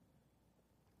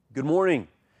Good morning.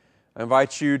 I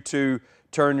invite you to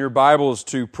turn your Bibles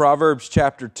to Proverbs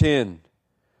chapter 10.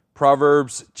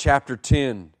 Proverbs chapter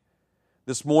 10.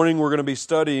 This morning we're going to be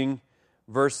studying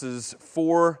verses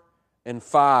 4 and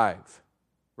 5.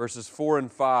 Verses 4 and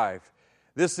 5.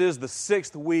 This is the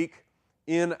 6th week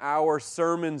in our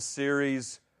sermon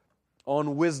series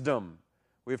on wisdom.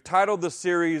 We've titled the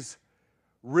series,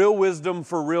 Real Wisdom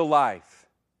for Real Life.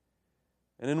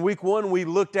 And in week 1, we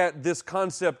looked at this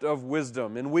concept of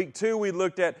wisdom. In week 2, we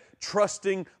looked at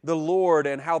trusting the Lord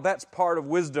and how that's part of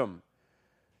wisdom.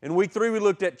 In week 3, we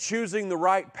looked at choosing the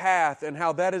right path and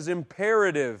how that is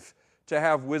imperative to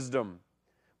have wisdom.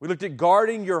 We looked at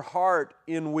guarding your heart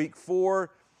in week 4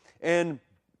 and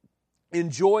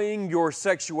enjoying your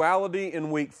sexuality in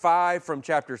week 5 from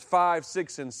chapters 5,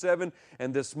 6, and 7.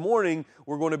 And this morning,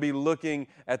 we're going to be looking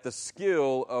at the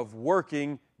skill of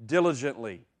working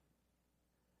diligently.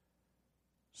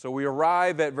 So we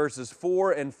arrive at verses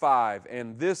 4 and 5,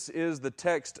 and this is the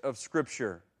text of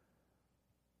Scripture.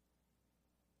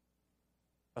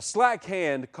 A slack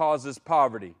hand causes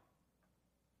poverty,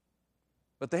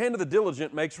 but the hand of the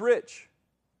diligent makes rich.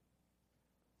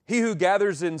 He who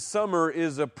gathers in summer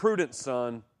is a prudent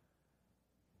son,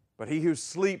 but he who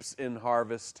sleeps in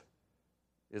harvest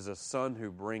is a son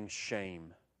who brings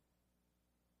shame.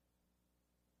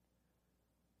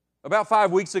 About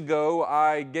 5 weeks ago,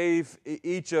 I gave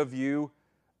each of you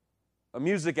a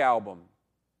music album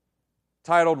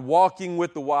titled Walking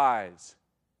with the Wise.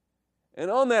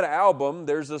 And on that album,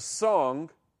 there's a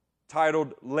song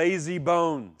titled Lazy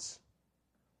Bones.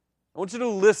 I want you to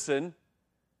listen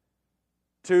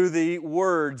to the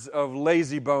words of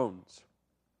Lazy Bones.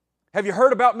 Have you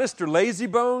heard about Mr. Lazy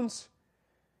Bones?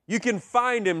 You can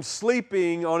find him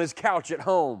sleeping on his couch at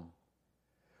home.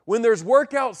 When there's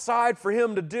work outside for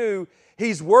him to do,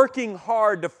 he's working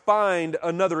hard to find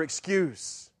another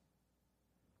excuse.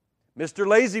 Mr.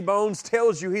 Lazybones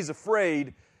tells you he's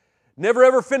afraid, never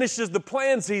ever finishes the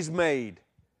plans he's made.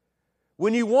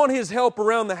 When you want his help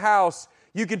around the house,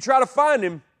 you can try to find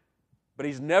him, but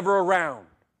he's never around.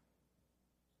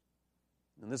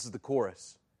 And this is the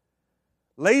chorus.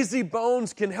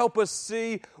 Lazybones can help us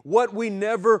see what we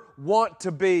never want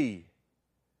to be.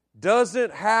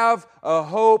 Doesn't have a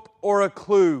hope or a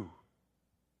clue.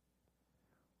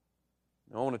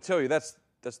 Now, I want to tell you, that's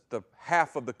the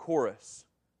half of the chorus.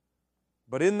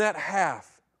 But in that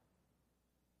half,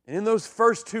 and in those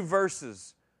first 2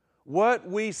 verses, what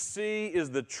we see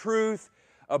is the truth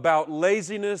about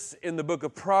laziness in the book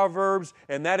of Proverbs,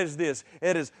 and that is this.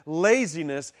 It is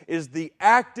laziness is the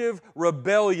active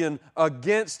rebellion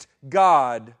against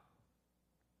God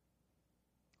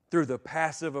through the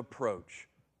passive approach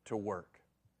to work.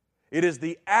 It is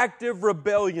the active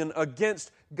rebellion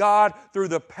against God through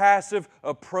the passive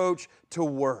approach to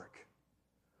work.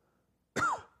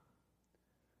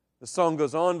 The song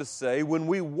goes on to say, when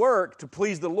we work to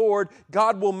please the Lord,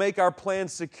 God will make our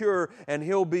plans secure and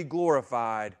He'll be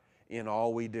glorified in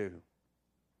all we do.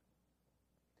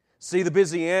 See the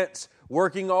busy ants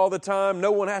working all the time.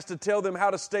 No one has to tell them how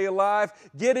to stay alive,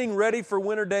 getting ready for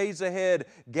winter days ahead,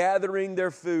 gathering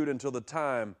their food until the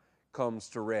time comes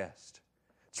to rest.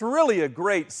 It's really a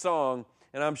great song,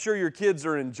 and I'm sure your kids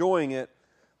are enjoying it.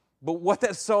 But what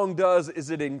that song does is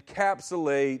it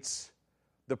encapsulates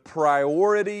the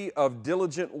priority of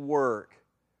diligent work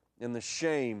and the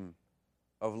shame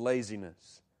of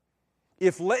laziness.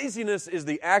 If laziness is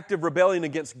the active rebellion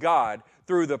against God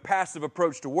through the passive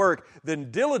approach to work,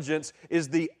 then diligence is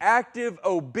the active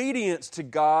obedience to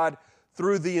God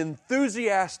through the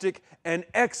enthusiastic and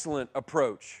excellent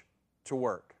approach to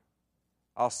work.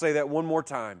 I'll say that one more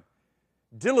time.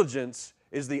 Diligence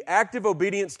is the active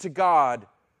obedience to God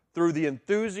through the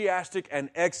enthusiastic and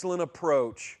excellent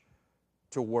approach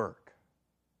to work.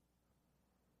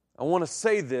 I want to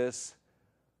say this,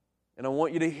 and I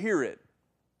want you to hear it.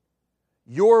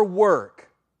 Your work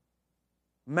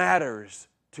matters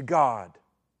to God.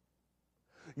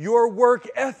 Your work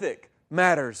ethic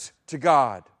matters to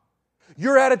God.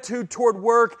 Your attitude toward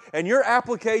work and your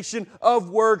application of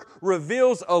work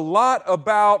reveals a lot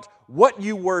about what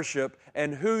you worship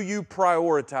and who you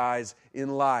prioritize in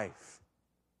life.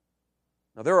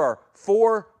 Now, there are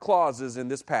 4 clauses in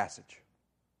this passage.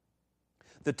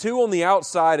 The 2 on the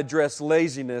outside address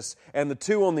laziness, and the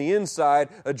 2 on the inside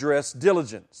address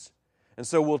diligence. And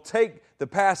so we'll take the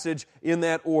passage in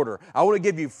that order. I want to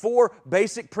give you 4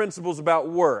 basic principles about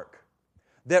work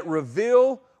that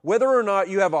reveal whether or not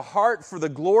you have a heart for the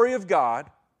glory of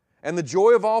God and the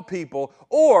joy of all people,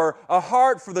 or a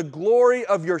heart for the glory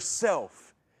of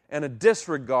yourself and a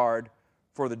disregard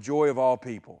for the joy of all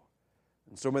people.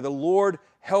 And so may the Lord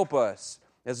help us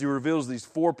as he reveals these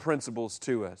 4 principles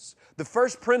to us. The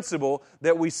first principle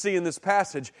that we see in this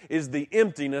passage is the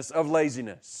emptiness of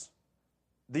laziness.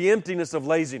 The emptiness of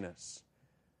laziness.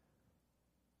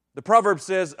 The proverb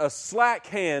says, a slack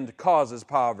hand causes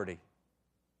poverty.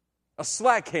 A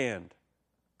slack hand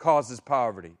causes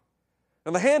poverty.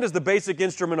 Now, the hand is the basic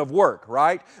instrument of work,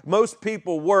 right? Most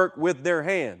people work with their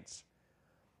hands.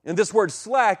 And this word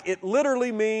slack, it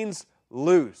literally means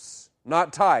loose,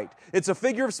 not tight. It's a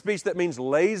figure of speech that means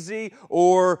lazy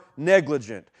or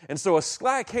negligent. And so a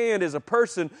slack hand is a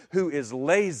person who is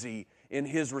lazy in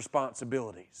his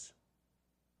responsibilities.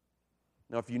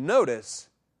 Now, if you notice,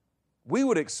 we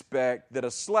would expect that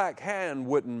a slack hand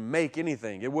wouldn't make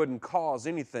anything. It wouldn't cause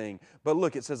anything. But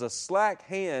look, it says a slack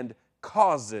hand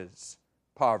causes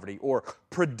poverty or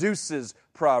produces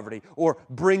poverty or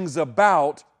brings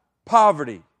about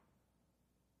poverty.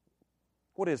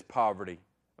 What is poverty?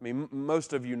 I mean,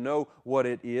 most of you know what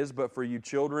it is, but for you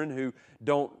children who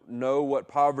don't know what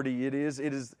poverty it is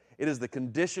the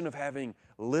condition of having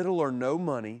little or no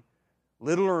money,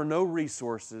 little or no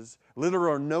resources, little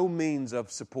or no means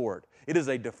of support. It is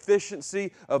a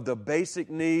deficiency of the basic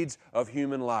needs of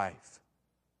human life.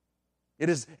 It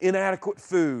is inadequate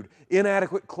food,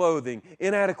 inadequate clothing,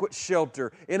 inadequate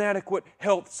shelter, inadequate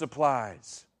health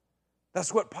supplies.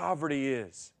 That's what poverty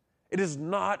is. It is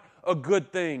not a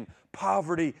good thing.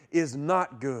 Poverty is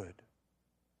not good.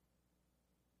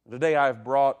 Today I have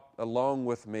brought along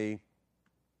with me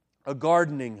a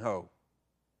gardening hoe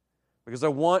because I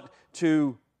want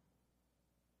to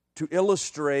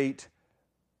illustrate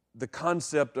the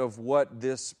concept of what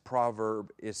this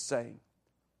proverb is saying.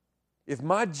 If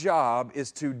my job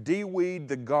is to de-weed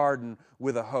the garden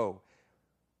with a hoe,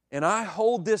 and I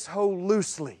hold this hoe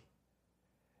loosely,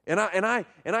 and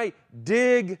I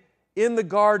dig in the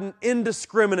garden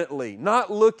indiscriminately,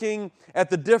 not looking at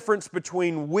the difference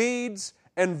between weeds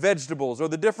and vegetables or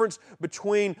the difference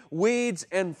between weeds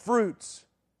and fruits,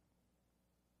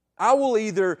 I will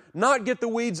either not get the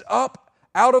weeds up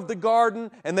out of the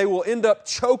garden and they will end up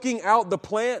choking out the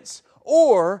plants,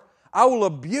 or I will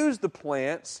abuse the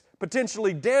plants,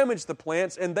 potentially damage the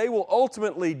plants, and they will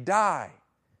ultimately die.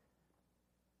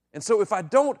 And so if I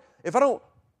don't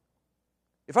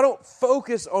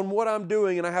focus on what I'm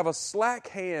doing and I have a slack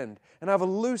hand and I have a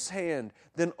loose hand,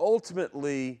 then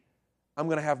ultimately I'm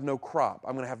going to have no crop.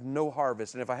 I'm going to have no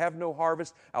harvest. And if I have no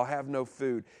harvest, I'll have no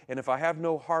food. And if I have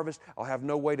no harvest, I'll have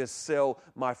no way to sell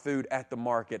my food at the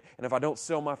market. And if I don't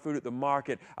sell my food at the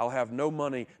market, I'll have no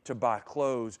money to buy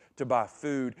clothes, to buy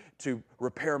food, to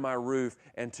repair my roof,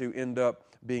 and to end up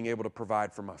being able to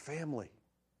provide for my family.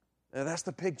 Now, that's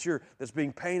the picture that's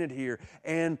being painted here.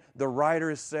 And the writer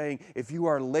is saying, if you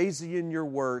are lazy in your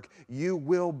work, you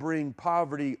will bring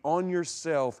poverty on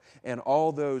yourself and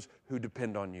all those who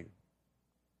depend on you.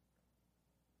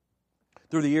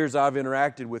 Through the years, I've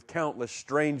interacted with countless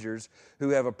strangers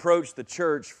who have approached the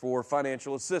church for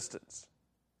financial assistance.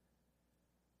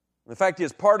 The fact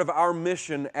is, part of our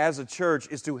mission as a church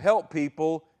is to help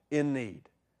people in need.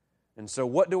 And so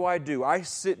what do? I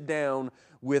sit down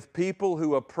with people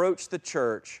who approach the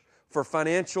church for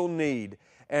financial need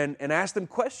and ask them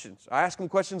questions. I ask them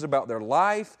questions about their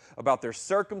life, about their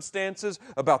circumstances,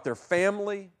 about their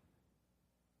family.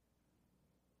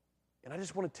 And I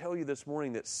just want to tell you this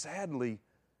morning that sadly,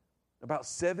 about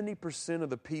 70%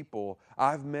 of the people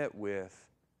I've met with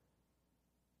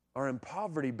are in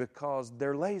poverty because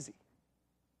they're lazy.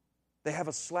 They have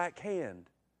a slack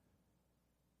hand.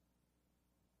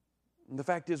 And the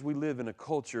fact is, we live in a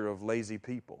culture of lazy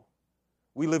people.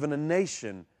 We live in a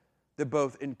nation that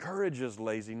both encourages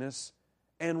laziness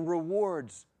and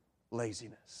rewards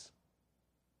laziness.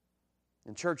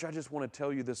 In church, I just want to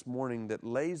tell you this morning that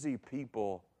lazy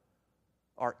people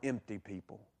are empty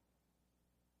people.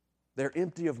 They're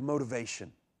empty of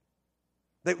motivation.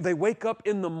 They wake up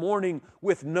in the morning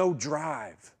with no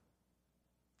drive.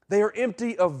 They are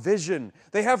empty of vision.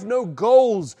 They have no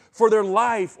goals for their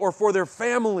life or for their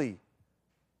family.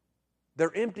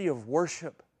 They're empty of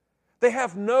worship. They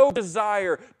have no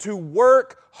desire to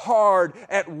work hard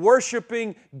at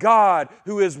worshiping God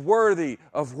who is worthy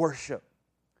of worship.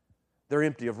 They're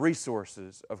empty of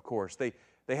resources, of course. They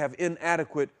have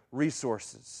inadequate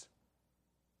resources.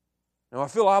 Now, I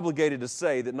feel obligated to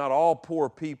say that not all poor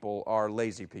people are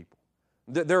lazy people.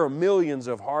 There are millions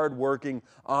of hardworking,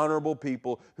 honorable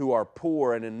people who are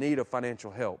poor and in need of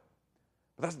financial help.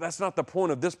 But that's not the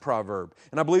point of this proverb.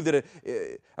 And I believe that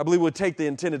we'll take the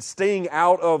intended sting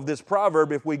out of this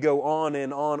proverb if we go on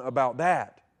and on about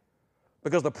that.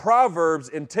 Because the proverb's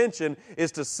intention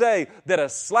is to say that a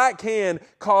slack hand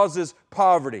causes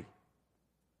poverty.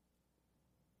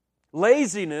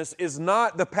 Laziness is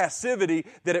not the passivity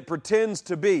that it pretends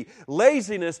to be.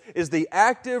 Laziness is the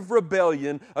active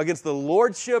rebellion against the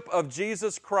lordship of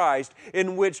Jesus Christ,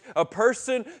 in which a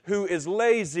person who is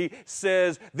lazy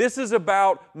says, "This is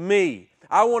about me.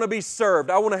 I want to be served.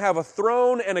 I want to have a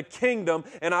throne and a kingdom,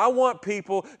 and I want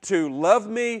people to love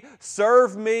me,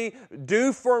 serve me,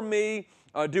 do for me,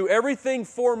 do everything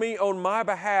for me on my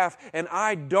behalf, and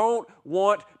I don't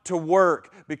want to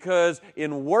work, because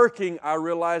in working I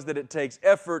realize that it takes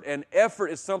effort, and effort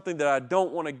is something that I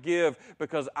don't want to give,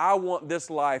 because I want this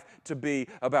life to be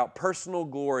about personal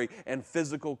glory and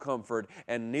physical comfort,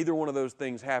 and neither one of those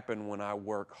things happen when I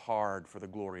work hard for the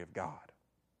glory of God."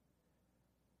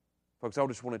 Folks, I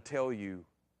just want to tell you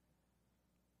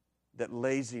that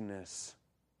laziness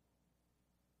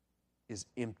is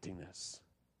emptiness.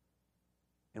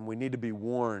 And we need to be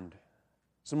warned.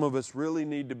 Some of us really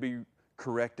need to be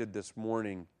corrected this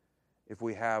morning if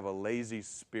we have a lazy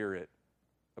spirit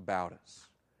about us.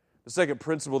 The second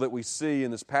principle that we see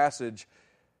in this passage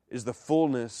is the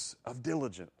fullness of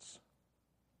diligence.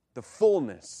 The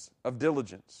fullness of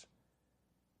diligence.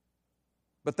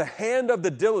 But the hand of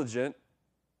the diligent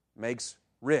makes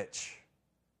rich.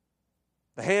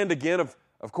 The hand, again,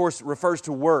 of course, refers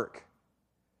to work.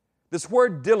 This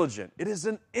word diligent, it is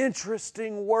an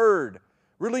interesting word.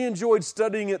 Really enjoyed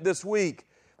studying it this week.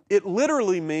 It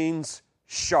literally means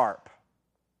sharp.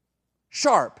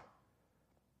 Sharp.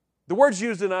 The word's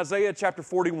used in Isaiah chapter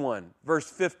 41, verse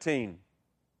 15.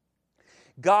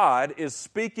 God is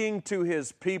speaking to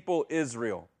His people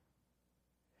Israel.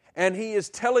 And He is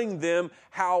telling them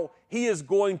how He is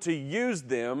going to use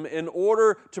them in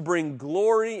order to bring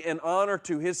glory and honor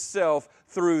to Himself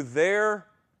through their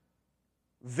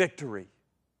victory.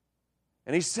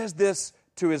 And He says this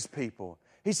to His people.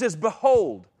 He says,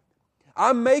 "Behold,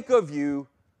 I make of you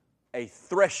a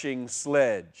threshing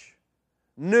sledge,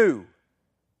 new,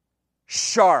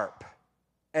 sharp,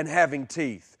 and having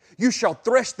teeth. You shall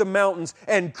thresh the mountains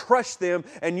and crush them,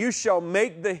 and you shall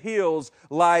make the hills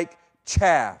like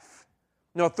chaff."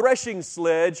 Now, a threshing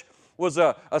sledge was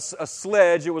a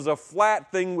sledge. It was a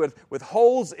flat thing with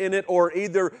holes in it, or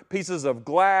either pieces of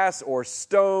glass or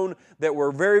stone that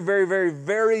were very, very, very,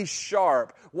 very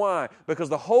sharp. Why? Because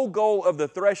the whole goal of the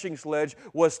threshing sledge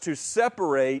was to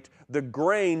separate the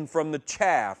grain from the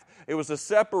chaff. It was to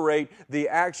separate the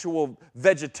actual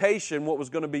vegetation, what was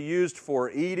going to be used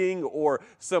for eating or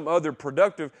some other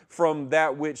productive, from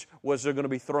that which was going to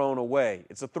be thrown away.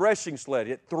 It's a threshing sledge.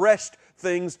 It threshed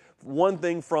things, one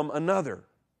thing from another.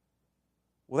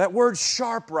 Well, that word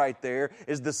sharp right there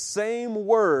is the same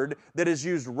word that is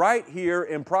used right here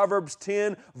in Proverbs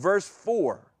 10, verse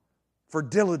 4, for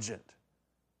diligent.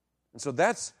 And so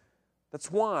that's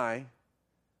why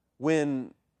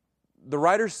when the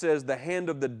writer says the hand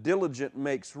of the diligent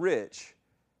makes rich,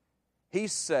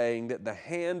 he's saying that the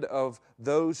hand of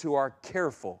those who are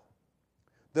careful,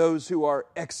 those who are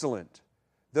excellent,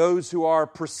 those who are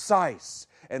precise,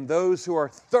 and those who are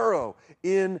thorough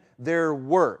in their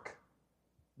work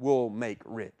will make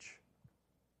rich.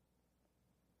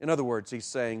 In other words, he's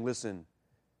saying, listen,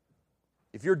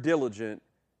 if you're diligent,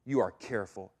 you are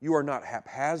careful. You are not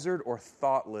haphazard or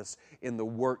thoughtless in the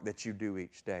work that you do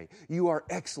each day. You are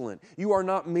excellent. You are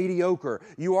not mediocre.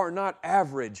 You are not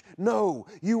average. No,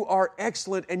 you are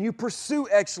excellent, and you pursue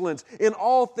excellence in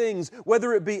all things,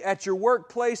 whether it be at your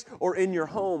workplace or in your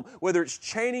home, whether it's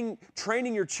training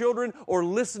your children or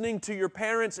listening to your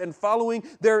parents and following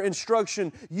their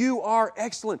instruction. You are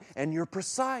excellent, and you're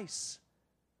precise.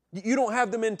 You don't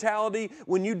have the mentality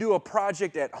when you do a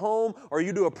project at home or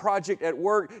you do a project at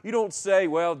work, you don't say,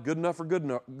 well, good enough for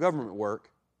government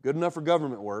work. Good enough for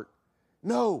government work.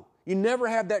 No, you never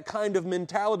have that kind of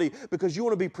mentality, because you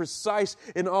want to be precise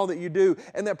in all that you do.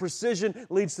 And that precision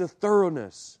leads to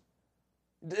thoroughness.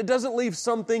 It doesn't leave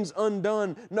some things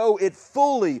undone. No, it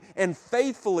fully and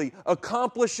faithfully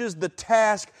accomplishes the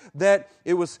task that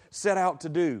it was set out to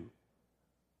do.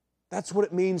 That's what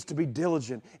it means to be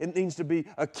diligent. It means to be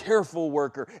a careful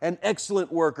worker, an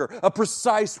excellent worker, a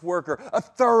precise worker, a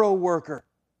thorough worker.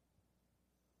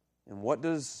 And what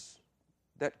does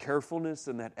that carefulness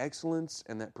and that excellence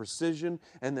and that precision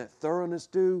and that thoroughness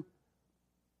do?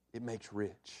 It makes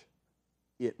rich.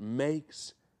 It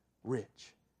makes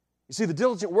rich. You see, the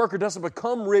diligent worker doesn't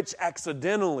become rich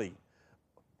accidentally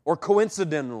or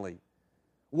coincidentally.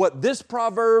 What this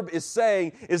proverb is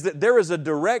saying is that there is a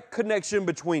direct connection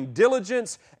between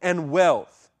diligence and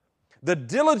wealth. The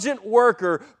diligent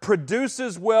worker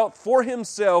produces wealth for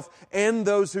himself and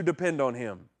those who depend on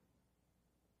him.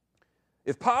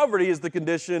 If poverty is the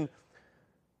condition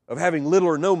of having little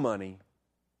or no money,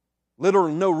 little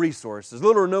or no resources,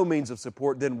 little or no means of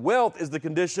support, then wealth is the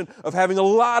condition of having a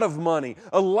lot of money,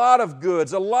 a lot of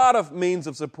goods, a lot of means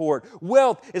of support.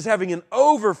 Wealth is having an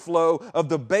overflow of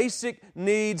the basic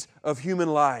needs of human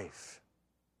life.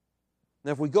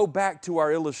 Now, if we go back to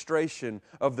our illustration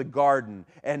of the garden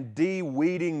and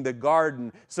de-weeding the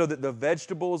garden so that the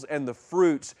vegetables and the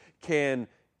fruits can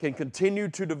continue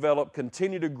to develop,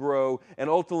 continue to grow, and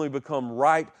ultimately become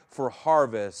ripe for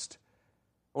harvest,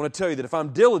 I want to tell you that if I'm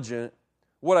diligent,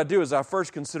 what I do is I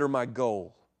first consider my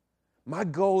goal. My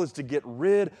goal is to get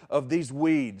rid of these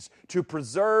weeds, to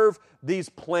preserve these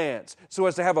plants, so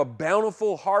as to have a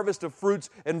bountiful harvest of fruits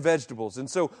and vegetables. And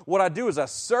so what I do is I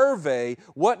survey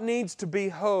what needs to be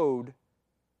hoed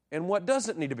and what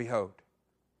doesn't need to be hoed.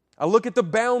 I look at the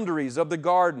boundaries of the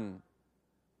garden.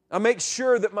 I make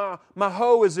sure that my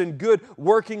hoe is in good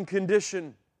working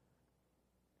condition.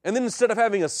 And then instead of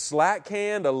having a slack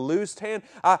hand, a loose hand,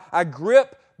 I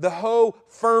grip the hoe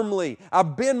firmly. I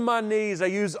bend my knees. I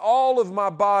use all of my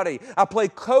body. I pay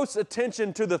close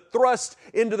attention to the thrust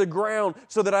into the ground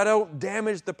so that I don't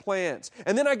damage the plants.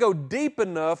 And then I go deep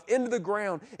enough into the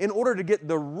ground in order to get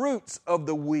the roots of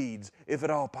the weeds, if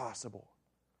at all possible.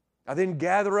 I then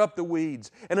gather up the weeds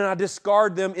and then I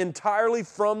discard them entirely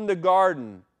from the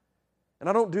garden. And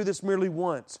I don't do this merely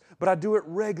once, but I do it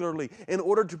regularly in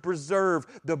order to preserve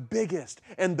the biggest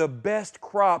and the best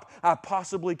crop I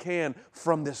possibly can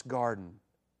from this garden.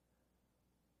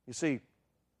 You see,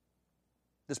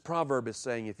 this proverb is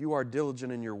saying if you are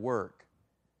diligent in your work,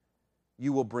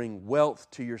 you will bring wealth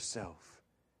to yourself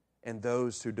and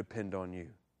those who depend on you.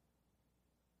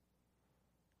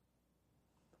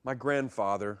 My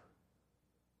grandfather,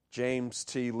 James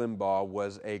T. Limbaugh,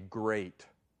 was a great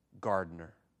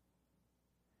gardener.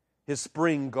 His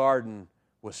spring garden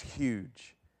was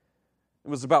huge. It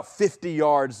was about 50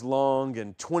 yards long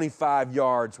and 25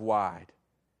 yards wide.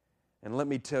 And let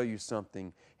me tell you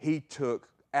something, he took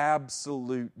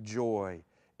absolute joy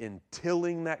in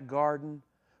tilling that garden,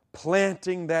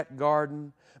 planting that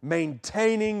garden,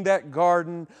 maintaining that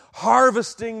garden,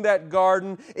 harvesting that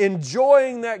garden,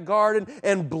 enjoying that garden,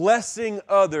 and blessing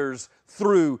others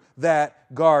through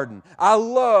that garden. I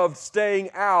loved staying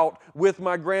out with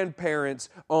my grandparents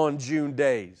on June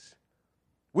days.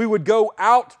 We would go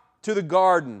out to the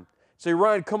garden. Say,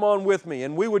 Ryan, come on with me.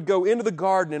 And we would go into the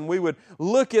garden and we would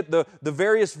look at the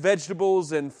various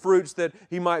vegetables and fruits that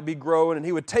he might be growing. And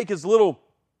he would take his little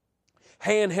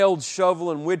handheld shovel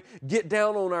and we'd get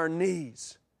down on our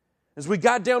knees. As we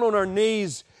got down on our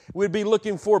knees, we'd be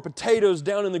looking for potatoes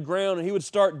down in the ground and he would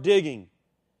start digging.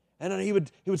 And then he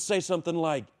would say something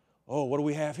like, oh, what do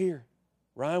we have here?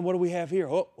 Ryan, what do we have here?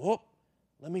 Oh,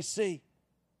 let me see.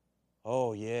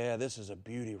 Oh, yeah, this is a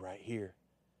beauty right here.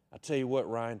 I tell you what,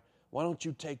 Ryan, why don't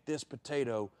you take this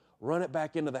potato, run it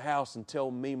back into the house and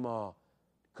tell Meemaw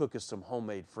to cook us some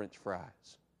homemade French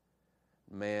fries.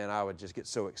 Man, I would just get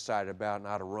so excited about it, and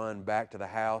I'd run back to the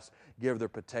house, give her the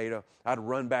potato. I'd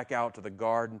run back out to the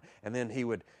garden, and then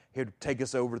he'd take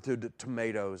us over to the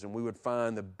tomatoes, and we would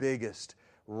find the biggest,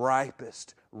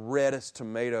 ripest, reddest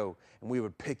tomato, and we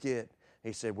would pick it.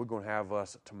 He said, we're going to have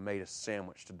us a tomato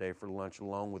sandwich today for lunch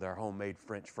along with our homemade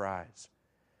French fries.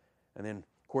 And then,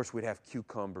 of course, we'd have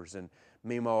cucumbers, and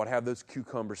Meemaw would have those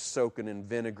cucumbers soaking in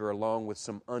vinegar along with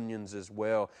some onions as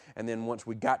well. And then once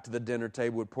we got to the dinner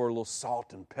table, we'd pour a little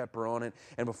salt and pepper on it.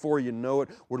 And before you know it,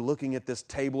 we're looking at this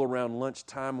table around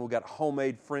lunchtime. We've got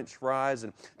homemade French fries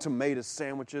and tomato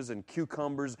sandwiches and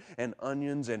cucumbers and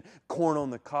onions and corn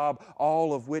on the cob,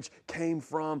 all of which came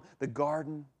from the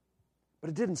garden.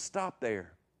 But it didn't stop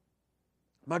there.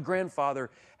 My grandfather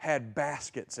had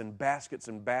baskets and baskets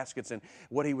and baskets, and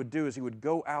what he would do is he would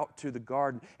go out to the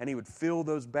garden and he would fill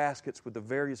those baskets with the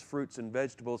various fruits and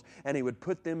vegetables, and he would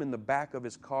put them in the back of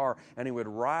his car, and he would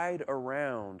ride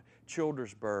around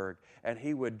Childersburg, and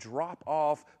he would drop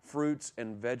off fruits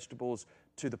and vegetables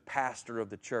to the pastor of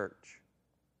the church,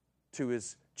 to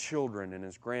his children and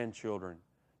his grandchildren,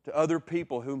 to other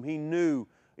people whom he knew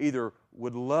either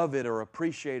would love it or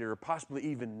appreciate it or possibly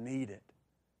even need it.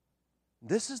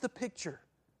 This is the picture.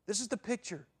 This is the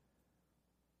picture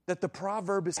that the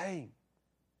proverb is saying.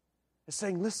 It's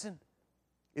saying, listen,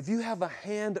 if you have a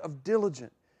hand of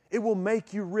diligence, it will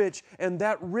make you rich, and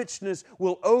that richness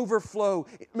will overflow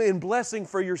in blessing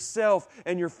for yourself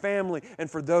and your family and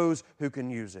for those who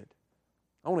can use it.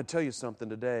 I want to tell you something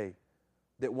today,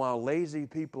 that while lazy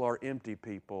people are empty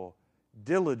people,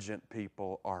 diligent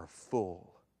people are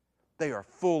full. They are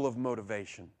full of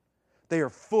motivation. They are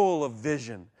full of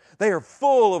vision. They are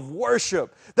full of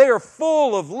worship. They are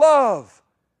full of love.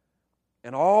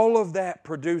 And all of that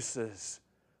produces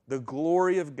the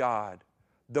glory of God,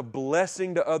 the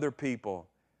blessing to other people,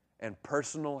 and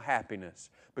personal happiness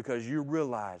because you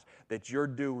realize that you're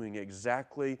doing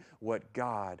exactly what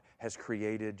God has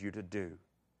created you to do.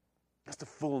 That's the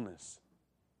fullness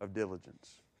of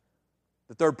diligence.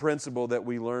 The third principle that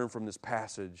we learn from this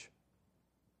passage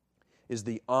is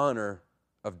the honor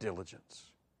of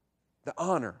diligence. The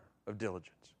honor of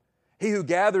diligence. He who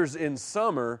gathers in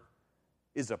summer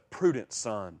is a prudent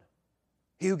son.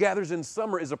 He who gathers in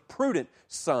summer is a prudent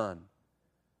son.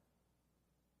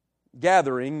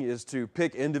 Gathering is to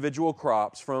pick individual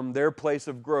crops from their place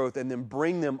of growth and then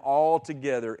bring them all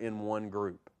together in one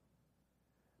group.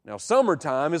 Now,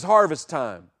 summertime is harvest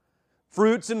time.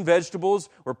 Fruits and vegetables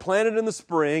were planted in the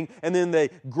spring, and then they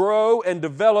grow and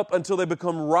develop until they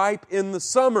become ripe in the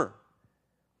summer.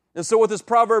 And so what this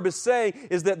proverb is saying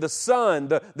is that the son,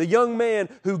 the young man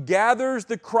who gathers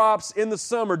the crops in the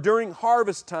summer during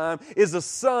harvest time is a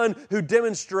son who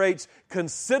demonstrates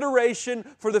consideration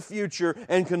for the future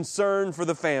and concern for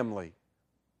the family.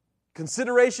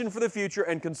 Consideration for the future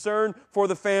and concern for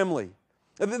the family.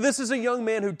 This is a young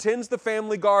man who tends the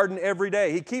family garden every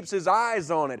day. He keeps his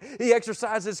eyes on it. He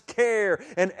exercises care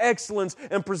and excellence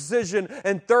and precision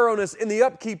and thoroughness in the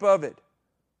upkeep of it.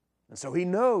 And so he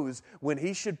knows when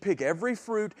he should pick every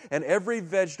fruit and every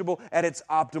vegetable at its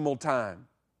optimal time.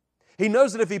 He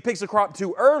knows that if he picks a crop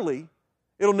too early,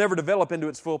 it'll never develop into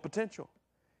its full potential.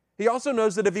 He also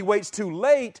knows that if he waits too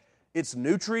late, its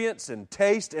nutrients and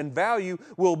taste and value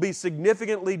will be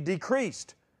significantly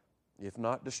decreased, if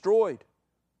not destroyed.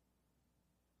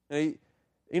 And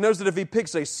he knows that if he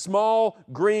picks a small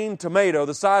green tomato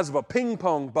the size of a ping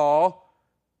pong ball,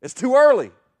 it's too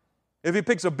early. If he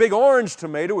picks a big orange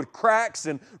tomato with cracks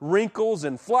and wrinkles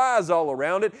and flies all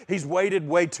around it, he's waited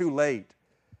way too late.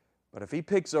 But if he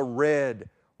picks a red,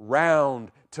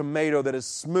 round tomato that is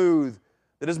smooth,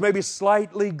 that is maybe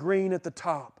slightly green at the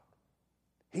top,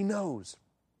 he knows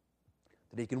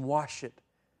that he can wash it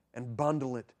and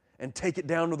bundle it and take it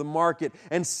down to the market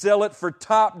and sell it for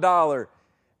top dollar.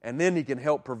 And then he can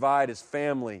help provide his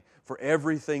family for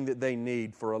everything that they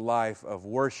need for a life of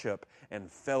worship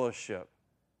and fellowship.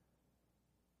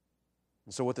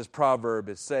 And so what this proverb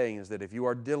is saying is that if you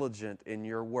are diligent in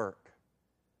your work,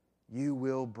 you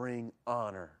will bring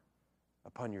honor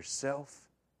upon yourself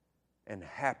and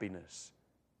happiness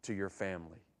to your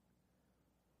family.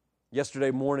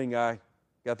 Yesterday morning, I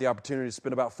got the opportunity to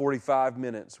spend about 45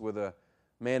 minutes with a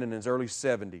man in his early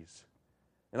 70s.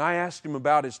 And I asked him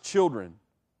about his children.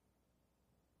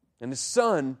 And his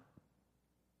son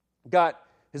got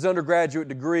his undergraduate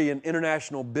degree in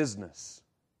international business.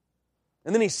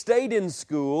 And then he stayed in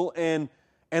school and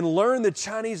learned the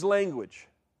Chinese language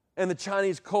and the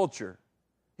Chinese culture.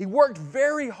 He worked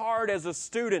very hard as a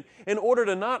student in order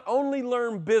to not only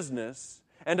learn business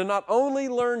and to not only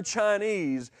learn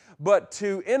Chinese, but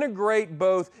to integrate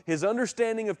both his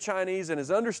understanding of Chinese and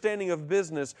his understanding of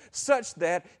business such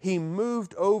that he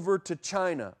moved over to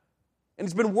China. And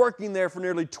he's been working there for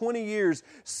nearly 20 years,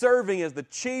 serving as the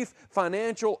chief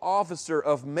financial officer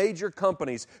of major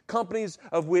companies, companies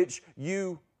of which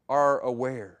you are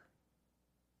aware.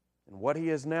 And what he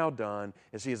has now done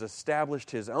is he has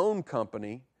established his own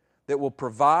company that will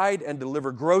provide and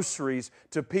deliver groceries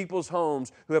to people's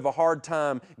homes who have a hard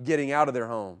time getting out of their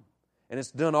home. And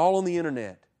it's done all on the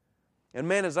internet. And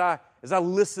man, as I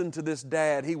listened to this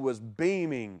dad, he was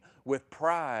beaming with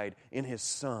pride in his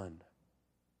son.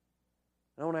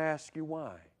 I want to ask you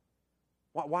why.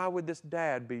 Why would this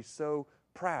dad be so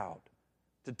proud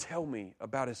to tell me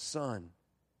about his son?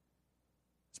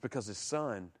 It's because his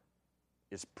son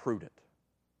is prudent.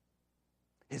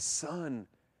 His son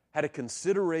had a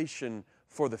consideration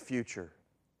for the future,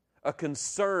 a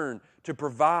concern to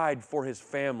provide for his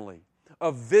family,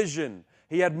 a vision.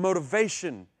 He had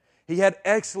motivation. He had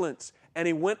excellence, and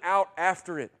he went out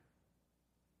after it.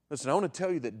 Listen, I want to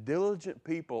tell you that diligent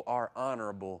people are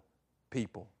honorable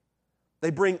people. They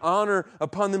bring honor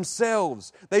upon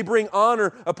themselves. They bring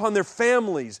honor upon their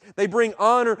families. They bring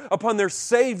honor upon their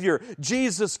Savior,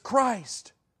 Jesus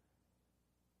Christ.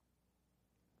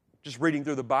 Just reading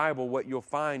through the Bible, what you'll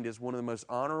find is one of the most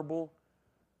honorable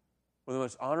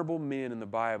men in the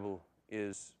Bible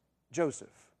is Joseph,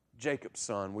 Jacob's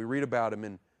son. We read about him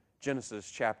in Genesis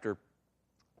chapter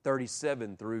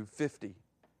 37 through 50. If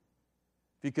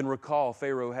you can recall,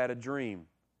 Pharaoh had a dream.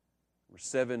 There were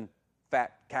 7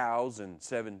 fat cows and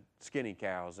 7 skinny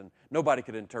cows, and nobody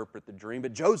could interpret the dream,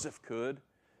 but Joseph could.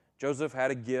 Joseph had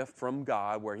a gift from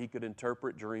God where he could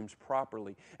interpret dreams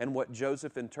properly. And what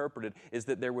Joseph interpreted is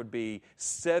that there would be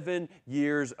 7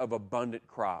 years of abundant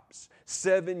crops,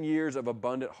 7 years of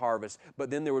abundant harvest,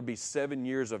 but then there would be 7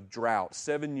 years of drought,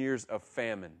 7 years of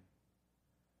famine.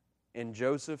 And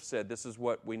Joseph said, this is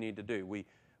what we need to do.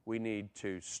 we need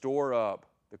to store up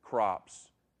the crops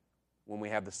when we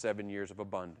have the 7 years of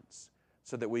abundance,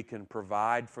 so that we can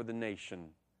provide for the nation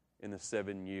in the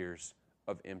 7 years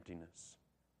of emptiness.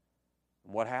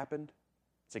 And what happened?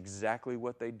 It's exactly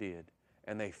what they did.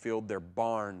 And they filled their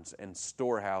barns and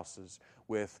storehouses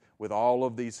with all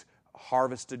of these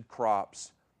harvested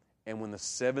crops. And when the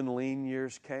 7 lean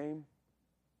years came,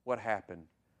 what happened?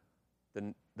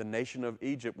 The nation of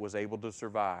Egypt was able to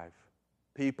survive.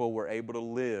 People were able to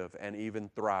live and even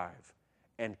thrive.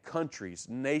 And countries,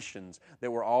 nations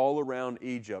that were all around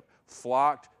Egypt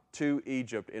flocked to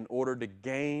Egypt in order to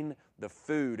gain the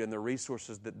food and the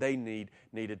resources that they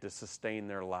needed to sustain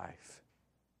their life.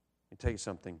 Let me tell you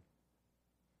something.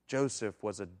 Joseph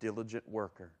was a diligent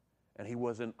worker, and he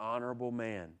was an honorable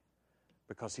man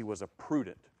because he was a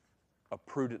prudent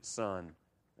son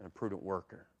and a prudent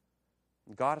worker.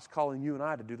 And God is calling you and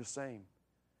I to do the same.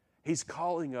 He's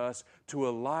calling us to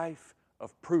a life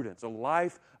of prudence, a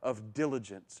life of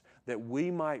diligence, that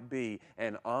we might be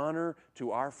an honor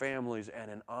to our families and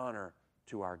an honor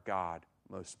to our God,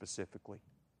 most specifically.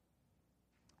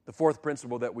 The fourth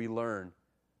principle that we learn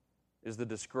is the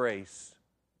disgrace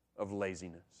of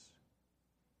laziness.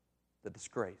 The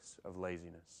disgrace of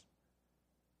laziness.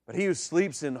 But he who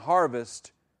sleeps in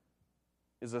harvest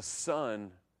is a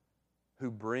son who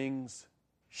brings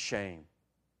shame.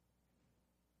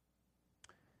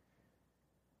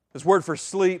 This word for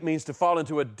sleep means to fall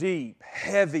into a deep,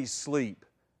 heavy sleep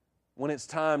when it's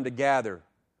time to gather.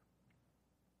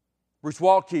 Bruce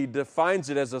Waltke defines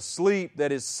it as a sleep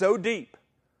that is so deep,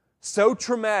 so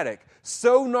traumatic,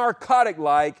 so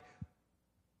narcotic-like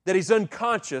that he's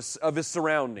unconscious of his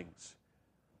surroundings.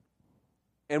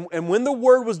 And when the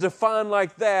word was defined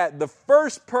like that, the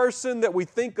first person that we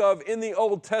think of in the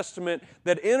Old Testament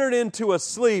that entered into a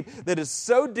sleep that is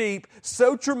so deep,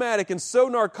 so traumatic, and so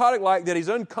narcotic-like that he's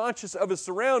unconscious of his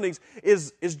surroundings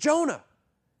is Jonah.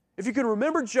 If you can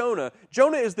remember Jonah,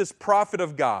 Jonah is this prophet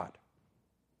of God.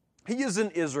 He is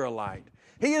an Israelite.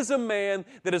 He is a man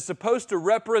that is supposed to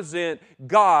represent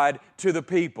God to the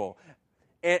people.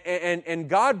 And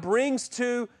God brings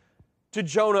to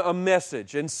Jonah a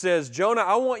message and says, Jonah,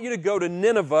 I want you to go to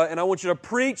Nineveh and I want you to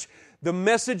preach the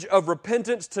message of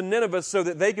repentance to Nineveh so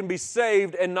that they can be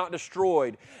saved and not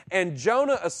destroyed. And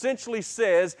Jonah essentially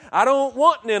says, I don't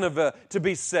want Nineveh to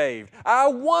be saved. I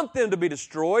want them to be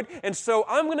destroyed. And so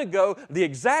I'm going to go the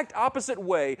exact opposite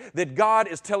way that God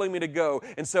is telling me to go.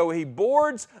 And so he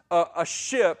boards a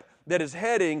ship that is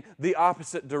heading the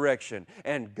opposite direction.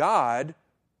 And God,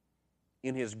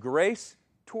 in His grace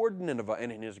toward Nineveh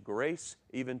and in His grace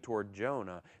even toward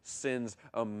Jonah, sends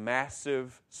a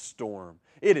massive storm.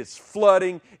 It is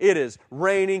flooding, it is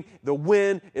raining, the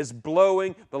wind is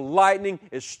blowing, the lightning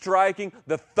is striking,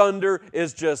 the thunder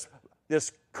is just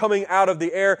this coming out of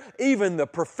the air. Even the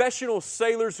professional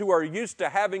sailors who are used to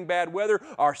having bad weather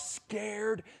are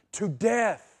scared to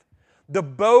death. The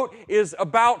boat is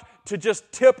about to just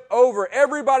tip over.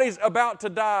 Everybody's about to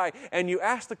die. And you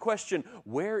ask the question,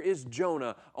 where is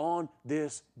Jonah on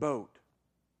this boat?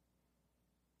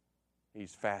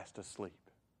 He's fast asleep.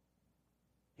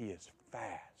 He is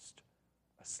fast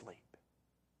asleep.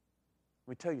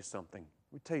 Let me tell you something.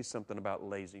 Let me tell you something about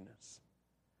laziness.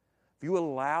 If you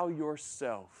allow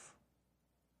yourself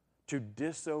to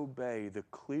disobey the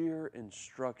clear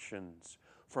instructions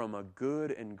from a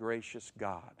good and gracious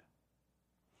God,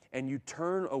 and you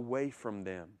turn away from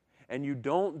them, and you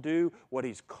don't do what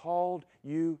He's called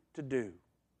you to do,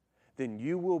 then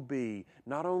you will be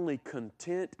not only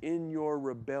content in your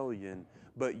rebellion,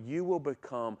 but you will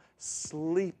become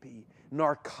sleepy,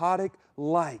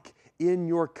 narcotic-like in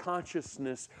your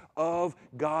consciousness of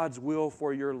God's will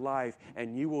for your life,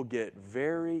 and you will get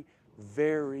very,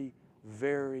 very,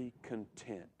 very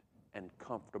content and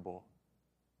comfortable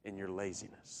in your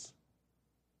laziness.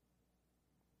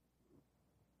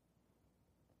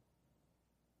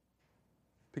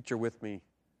 Picture with me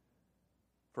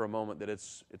for a moment that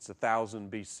it's 1000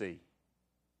 BC.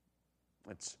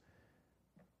 It's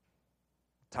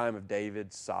the time of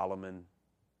David, Solomon,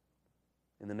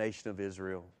 in the nation of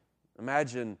Israel.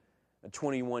 Imagine a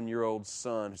 21-year-old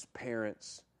son whose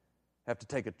parents have to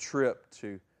take a trip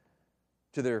to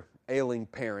their ailing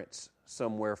parents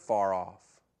somewhere far off.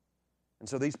 And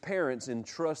so these parents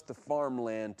entrust the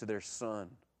farmland to their son.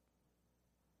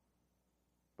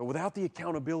 But without the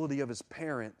accountability of his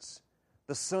parents,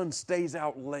 the son stays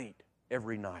out late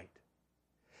every night.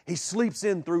 He sleeps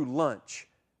in through lunch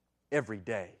every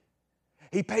day.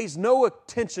 He pays no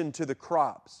attention to the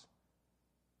crops.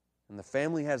 And the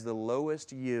family has the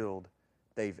lowest yield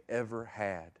they've ever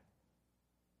had.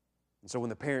 And so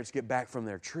when the parents get back from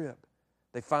their trip,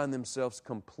 They find themselves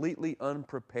completely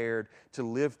unprepared to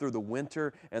live through the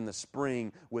winter and the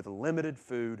spring with limited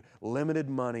food, limited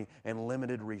money, and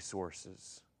limited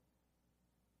resources.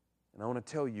 And I want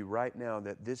to tell you right now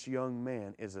that this young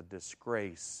man is a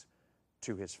disgrace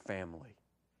to his family.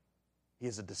 He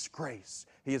is a disgrace.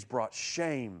 He has brought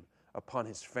shame upon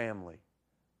his family.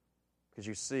 Because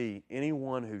you see,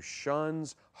 anyone who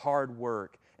shuns hard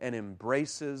work and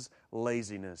embraces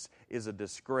laziness is a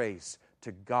disgrace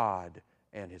to God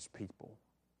and His people.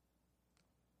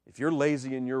 If you're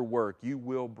lazy in your work, you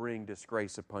will bring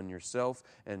disgrace upon yourself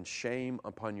and shame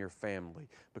upon your family,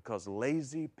 because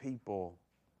lazy people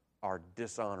are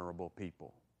dishonorable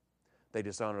people. They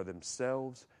dishonor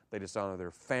themselves, they dishonor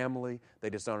their family, they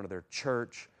dishonor their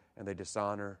church, and they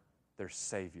dishonor their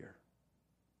Savior.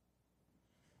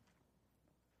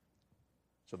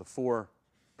 So the 4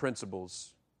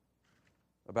 principles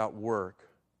about work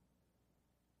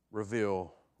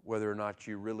reveal whether or not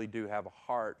you really do have a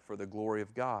heart for the glory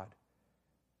of God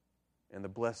and the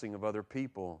blessing of other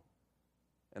people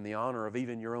and the honor of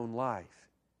even your own life.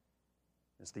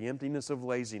 It's the emptiness of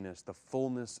laziness, the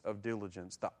fullness of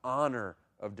diligence, the honor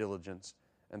of diligence,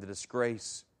 and the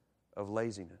disgrace of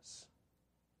laziness.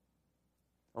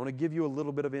 I want to give you a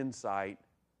little bit of insight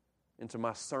into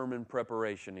my sermon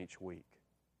preparation each week.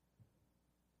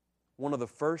 One of the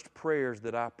first prayers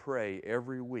that I pray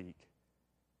every week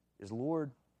is,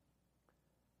 Lord,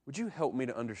 would you help me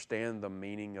to understand the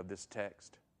meaning of this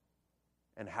text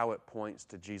and how it points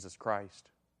to Jesus Christ?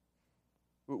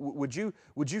 Would you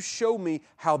show me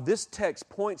how this text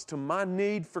points to my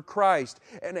need for Christ?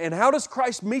 And how does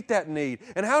Christ meet that need?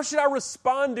 And how should I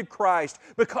respond to Christ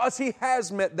because He has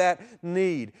met that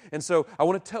need? And so I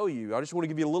want to tell you, I just want to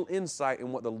give you a little insight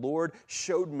in what the Lord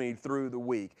showed me through the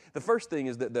week. The first thing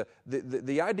is that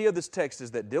the idea of this text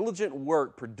is that diligent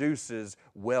work produces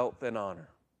wealth and honor,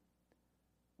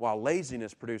 while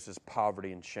laziness produces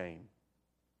poverty and shame.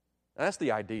 Now, that's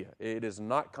the idea. It is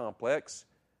not complex.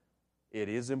 It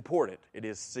is important. It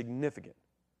is significant.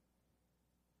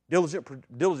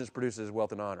 Diligence produces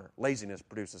wealth and honor. Laziness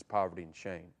produces poverty and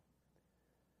shame.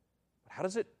 But how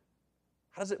does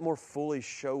it more fully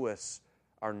show us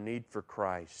our need for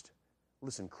Christ?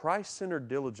 Listen, Christ-centered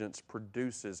diligence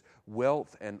produces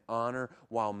wealth and honor,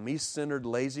 while me-centered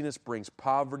laziness brings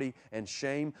poverty and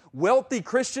shame. Wealthy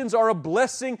Christians are a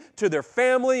blessing to their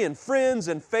family and friends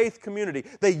and faith community.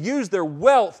 They use their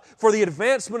wealth for the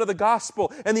advancement of the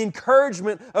gospel and the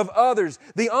encouragement of others.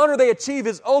 The honor they achieve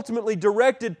is ultimately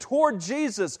directed toward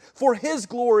Jesus for His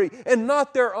glory and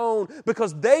not their own,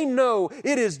 because they know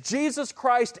it is Jesus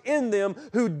Christ in them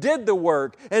who did the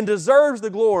work and deserves the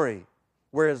glory.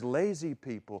 Whereas lazy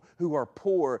people who are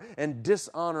poor and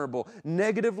dishonorable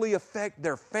negatively affect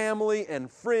their family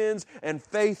and friends and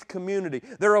faith community.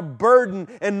 They're a burden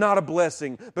and not a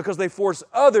blessing, because they force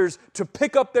others to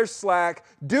pick up their slack,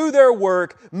 do their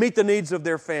work, meet the needs of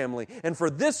their family. And for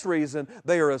this reason,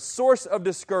 they are a source of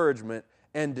discouragement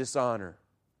and dishonor.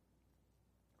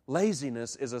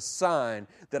 Laziness is a sign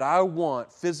that I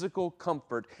want physical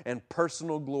comfort and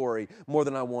personal glory more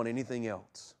than I want anything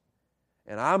else.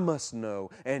 And I must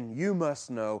know, and you must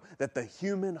know, that the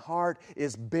human heart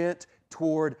is bent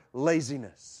toward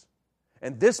laziness.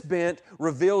 And this bent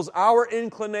reveals our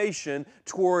inclination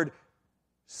toward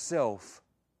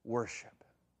self-worship.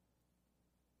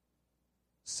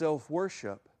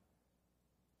 Self-worship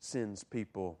sends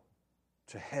people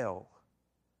to hell,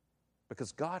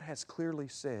 because God has clearly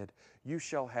said, "You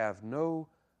shall have no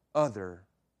other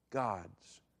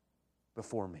gods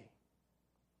before me."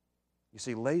 You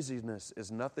see, laziness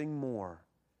is nothing more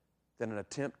than an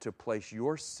attempt to place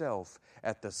yourself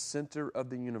at the center of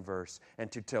the universe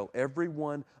and to tell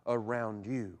everyone around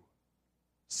you,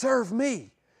 serve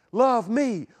me, love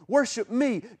me, worship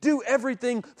me, do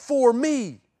everything for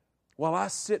me, while I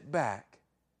sit back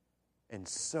and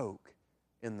soak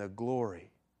in the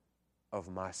glory of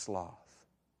my sloth.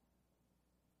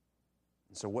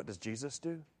 And so what does Jesus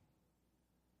do?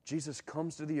 Jesus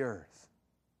comes to the earth.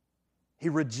 He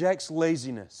rejects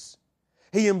laziness.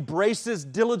 He embraces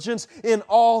diligence in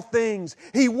all things.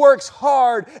 He works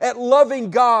hard at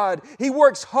loving God. He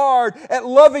works hard at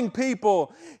loving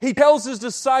people. He tells His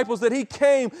disciples that He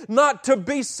came not to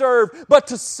be served, but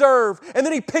to serve. And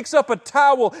then He picks up a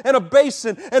towel and a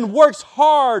basin and works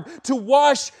hard to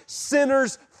wash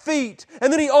sinners' feet.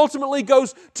 And then He ultimately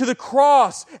goes to the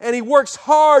cross and He works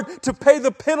hard to pay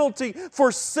the penalty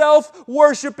for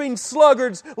self-worshiping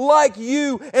sluggards like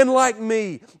you and like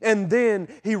me. And then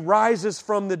He rises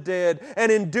from the dead,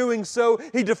 and in doing so,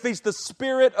 He defeats the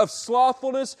spirit of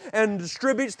slothfulness and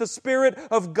distributes the spirit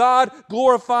of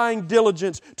God-glorifying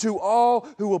diligence to all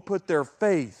who will put their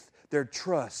faith, their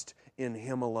trust in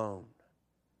Him alone.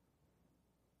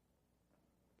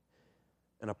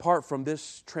 And apart from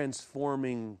this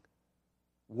transforming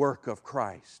work of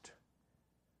Christ,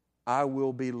 I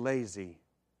will be lazy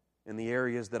in the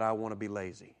areas that I want to be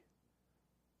lazy.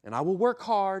 And I will work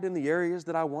hard in the areas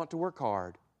that I want to work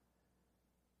hard.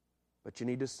 But you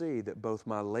need to see that both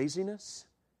my laziness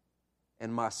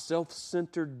and my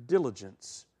self-centered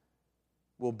diligence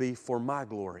will be for my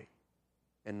glory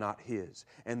and not His.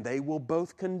 And they will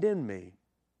both condemn me,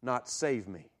 not save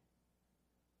me.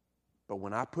 But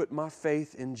when I put my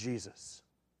faith in Jesus,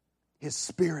 His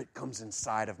Spirit comes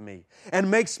inside of me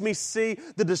and makes me see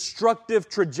the destructive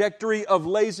trajectory of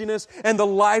laziness and the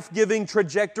life-giving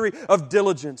trajectory of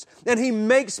diligence. And He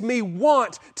makes me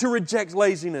want to reject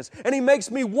laziness. And He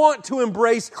makes me want to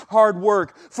embrace hard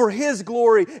work for His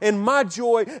glory and my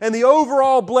joy and the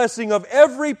overall blessing of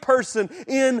every person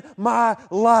in my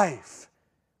life.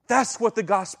 That's what the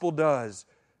gospel does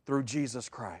through Jesus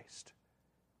Christ.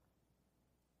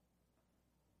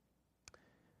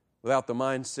 Without the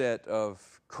mindset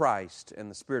of Christ and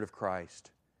the Spirit of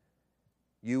Christ,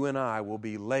 you and I will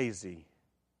be lazy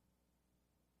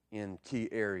in key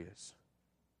areas.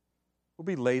 We'll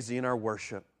be lazy in our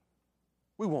worship.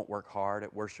 We won't work hard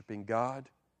at worshiping God.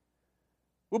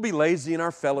 We'll be lazy in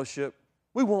our fellowship.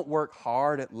 We won't work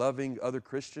hard at loving other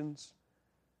Christians.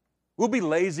 We'll be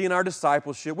lazy in our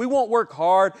discipleship. We won't work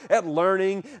hard at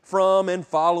learning from and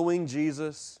following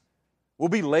Jesus. We'll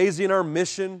be lazy in our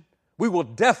mission. We will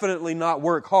definitely not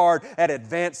work hard at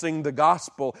advancing the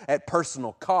gospel at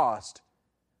personal cost.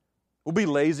 We'll be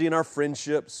lazy in our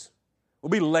friendships.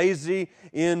 We'll be lazy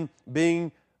in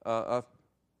being a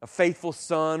faithful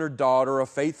son or daughter, a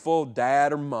faithful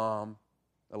dad or mom,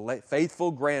 a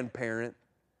faithful grandparent.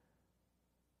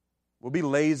 We'll be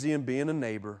lazy in being a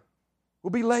neighbor. We'll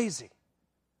be lazy.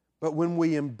 But when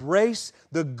we embrace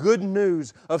the good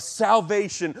news of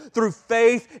salvation through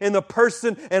faith in the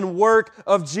person and work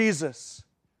of Jesus,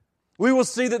 we will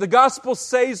see that the gospel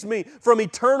saves me from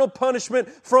eternal punishment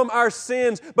from our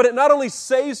sins. But it not only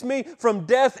saves me from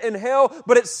death and hell,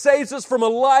 but it saves us from a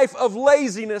life of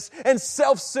laziness and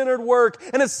self-centered work.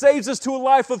 And it saves us to a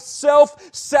life of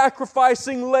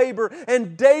self-sacrificing labor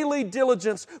and daily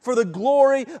diligence for the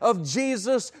glory of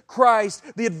Jesus Christ,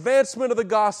 the advancement of the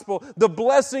gospel, the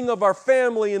blessing of our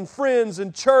family and friends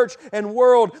and church and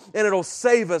world. And it'll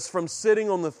save us from sitting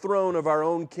on the throne of our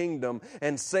own kingdom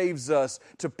and saves us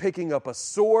to picking up a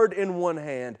sword in one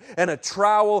hand and a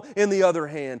trowel in the other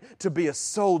hand to be a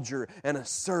soldier and a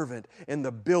servant in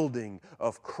the building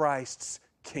of Christ's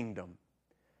kingdom.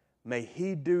 May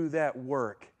He do that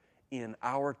work in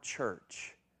our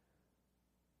church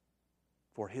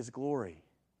for His glory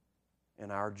and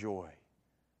our joy,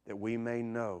 that we may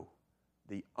know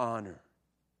the honor,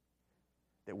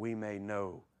 that we may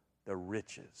know the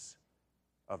riches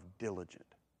of diligent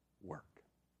work.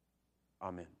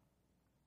 Amen.